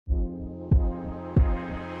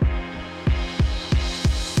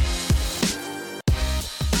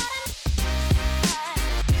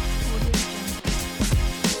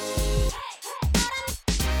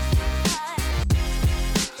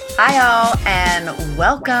Hi, all, and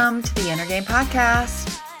welcome to the Inner Game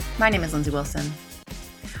Podcast. My name is Lindsey Wilson.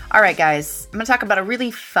 All right, guys, I'm going to talk about a really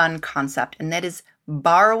fun concept, and that is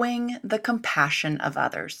borrowing the compassion of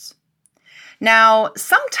others. Now,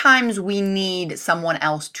 sometimes we need someone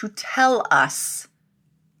else to tell us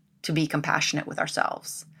to be compassionate with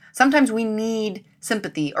ourselves. Sometimes we need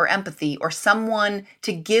sympathy or empathy or someone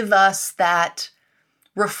to give us that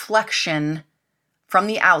reflection from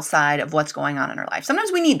the outside of what's going on in our life.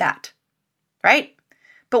 Sometimes we need that, right?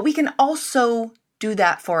 But we can also do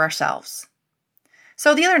that for ourselves.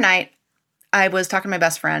 So the other night, I was talking to my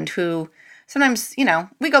best friend who sometimes,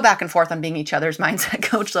 we go back and forth on being each other's mindset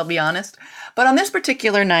coach, I'll be honest. But on this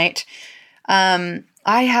particular night, I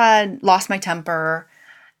had lost my temper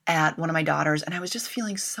at one of my daughters, and I was just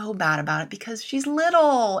feeling so bad about it because she's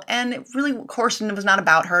little, and it really, of course, it was not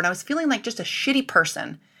about her, and I was feeling like just a shitty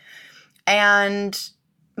person. And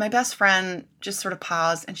my best friend just sort of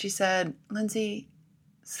paused, and she said, "Lindsey,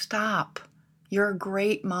 stop. You're a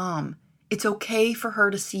great mom. It's okay for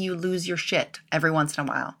her to see you lose your shit every once in a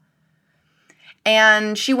while."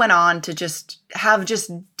 And she went on to just have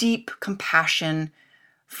deep compassion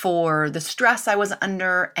for the stress I was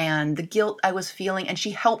under and the guilt I was feeling, and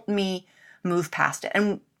she helped me move past it.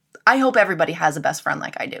 And I hope everybody has a best friend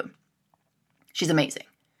like I do. She's amazing.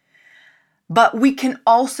 But we can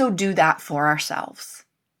also do that for ourselves.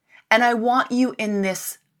 And I want you in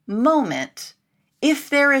this moment, if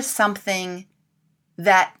there is something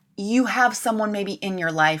that you have someone maybe in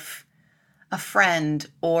your life, a friend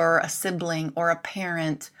or a sibling or a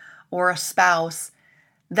parent or a spouse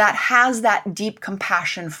that has that deep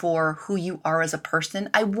compassion for who you are as a person,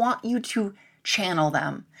 I want you to channel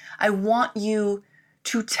them. I want you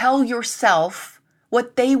to tell yourself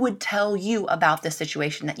what they would tell you about this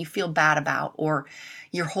situation that you feel bad about, or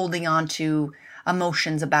you're holding on to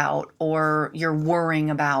emotions about, or you're worrying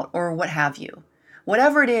about, or what have you.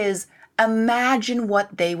 Whatever it is, imagine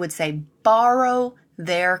what they would say. Borrow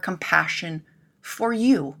their compassion for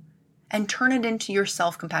you and turn it into your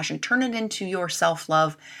self-compassion. Turn it into your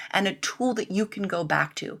self-love and a tool that you can go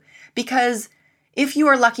back to. Because if you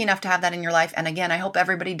are lucky enough to have that in your life, and again, I hope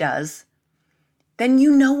everybody does, then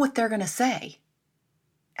you know what they're going to say.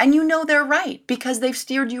 And you know they're right because they've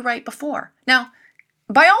steered you right before. Now,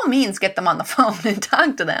 by all means, get them on the phone and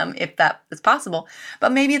talk to them if that is possible.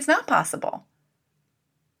 But maybe it's not possible.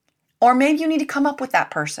 Or maybe you need to come up with that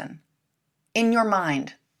person in your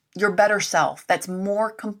mind, your better self, that's more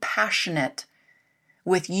compassionate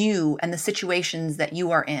with you and the situations that you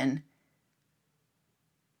are in.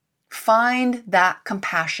 Find that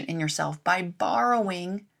compassion in yourself by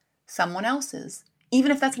borrowing someone else's,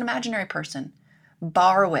 even if that's an imaginary person.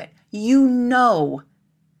 Borrow it. You know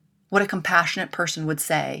what a compassionate person would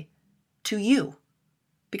say to you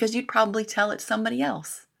because you'd probably tell it to somebody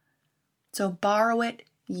else. So borrow it,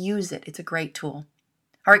 use it. It's a great tool.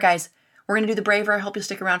 All right, guys, we're going to do the braver. I hope you'll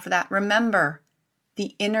stick around for that. Remember,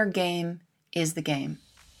 the inner game is the game.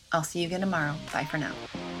 I'll see you again tomorrow. Bye for now.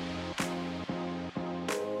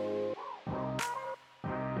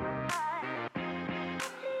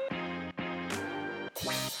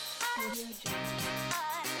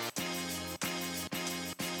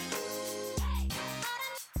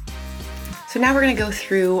 So now we're going to go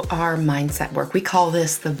through our mindset work. We call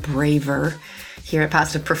this the braver here at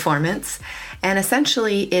Positive Performance. And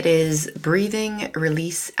essentially it is breathing,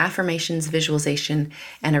 release, affirmations, visualization,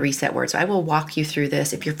 and a reset word. So I will walk you through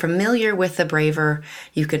this. If you're familiar with the braver,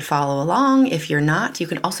 you could follow along. If you're not, you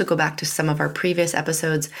can also go back to some of our previous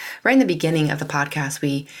episodes. Right in the beginning of the podcast,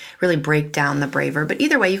 we really break down the braver. But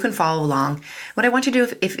either way, you can follow along. What I want you to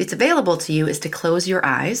do, if it's available to you, is to close your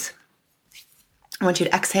eyes. I want you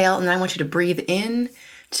to exhale, and then I want you to breathe in,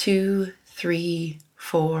 2, 3,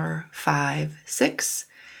 4, 5, 6.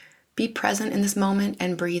 Be present in this moment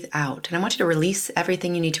and breathe out. And I want you to release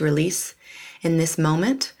everything you need to release in this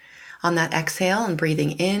moment on that exhale, and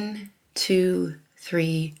breathing in, 2,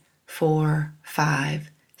 3, 4,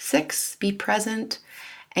 5, 6. Be present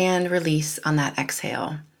and release on that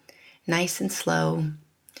exhale. Nice and slow.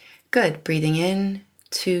 Good. Breathing in,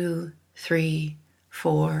 2, 3,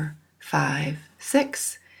 4, 5,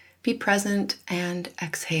 6. Be present and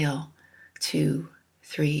exhale. 2,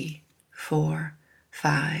 3, 4,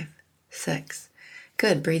 5, 6.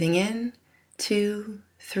 Good. Breathing in, 2,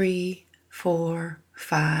 3, 4,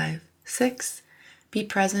 5, 6. Be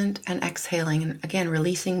present and exhaling. And again,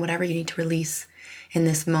 releasing whatever you need to release in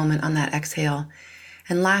this moment on that exhale.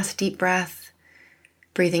 And last deep breath,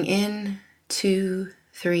 breathing in, 2,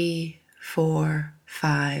 3, 4,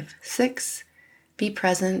 5, 6. Be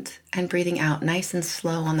present and breathing out nice and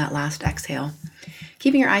slow on that last exhale.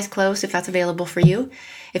 keeping your eyes closed if that's available for you.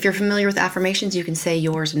 If you're familiar with affirmations, you can say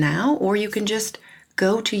yours now, or you can just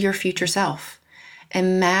go to your future self.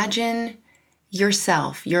 Imagine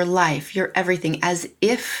yourself, your life, your everything as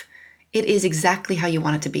if it is exactly how you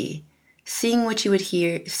want it to be. Seeing what you would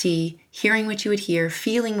see, hearing what you would hear,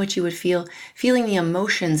 feeling what you would feel, feeling the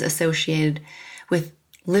emotions associated with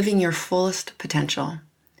living your fullest potential.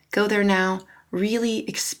 Go there now, really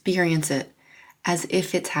experience it as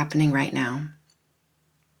if it's happening right now.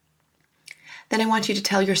 Then I want you to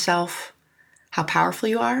tell yourself how powerful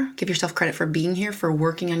you are. Give yourself credit for being here, for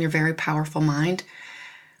working on your very powerful mind,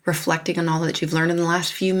 reflecting on all that you've learned in the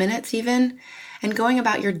last few minutes even, and going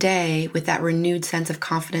about your day with that renewed sense of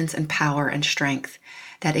confidence and power and strength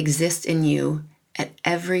that exists in you at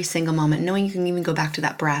every single moment, knowing you can even go back to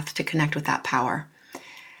that breath to connect with that power.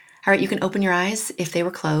 All right, you can open your eyes if they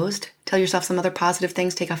were closed. Tell yourself some other positive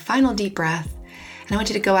things. Take a final deep breath. And I want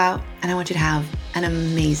you to go out and I want you to have an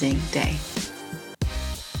amazing day.